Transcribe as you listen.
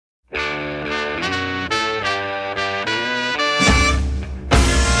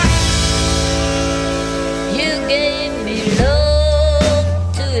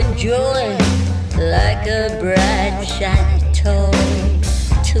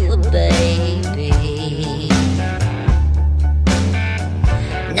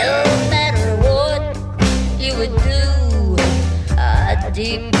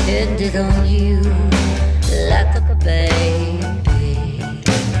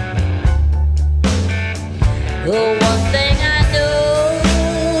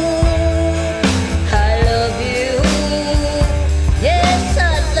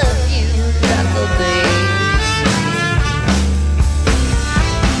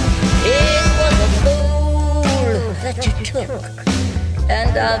took,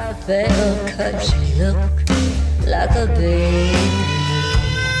 and I fell 'cause she looked like a baby.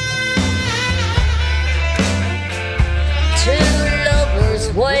 Two lovers'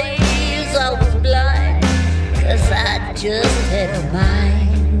 ways, I was blind, 'cause I just had a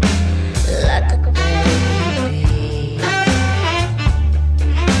mind like a baby.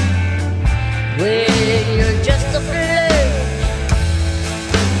 Well, you're just a flirt,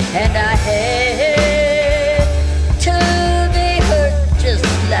 and I had to be hurt just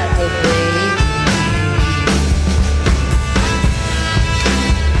like a baby.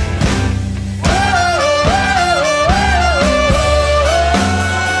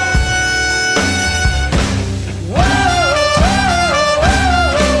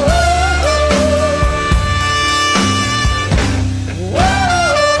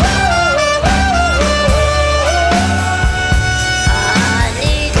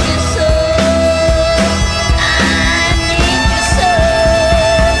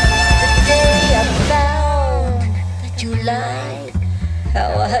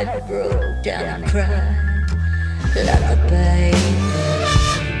 How I broke down and cried like a baby.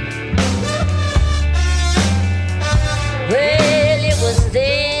 Well, it was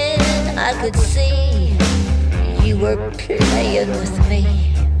then I could see you were playing with me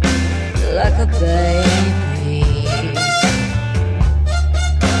like a baby.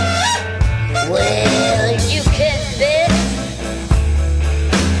 Well, you can bet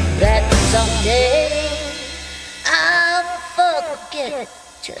that someday I'll forget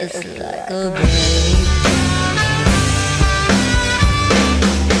just like a baby.